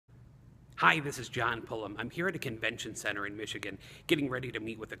Hi, this is John Pullum. I'm here at a convention center in Michigan, getting ready to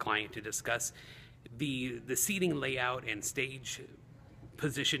meet with a client to discuss the seating layout and stage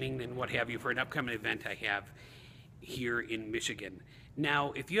positioning and what have you for an upcoming event I have here in Michigan.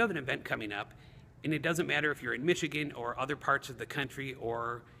 Now, if you have an event coming up, and it doesn't matter if you're in Michigan or other parts of the country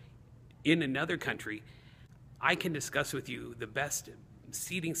or in another country, I can discuss with you the best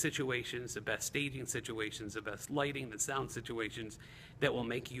seating situations, the best staging situations, the best lighting, the sound situations that will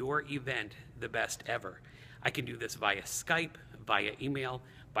make your event the best ever. I can do this via Skype, via email,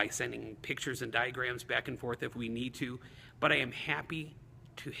 by sending pictures and diagrams back and forth if we need to, but I am happy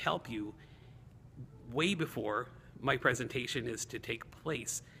to help you way before my presentation is to take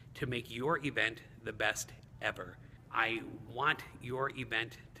place to make your event the best ever. I want your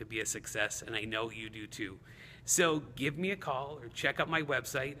event to be a success, and I know you do too. So give me a call or check out my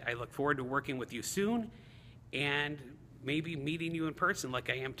website. I look forward to working with you soon and maybe meeting you in person like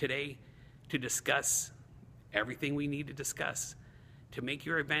I am today to discuss everything we need to discuss to make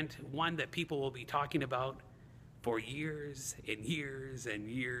your event one that people will be talking about for years and years and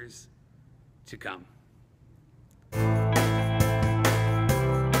years to come.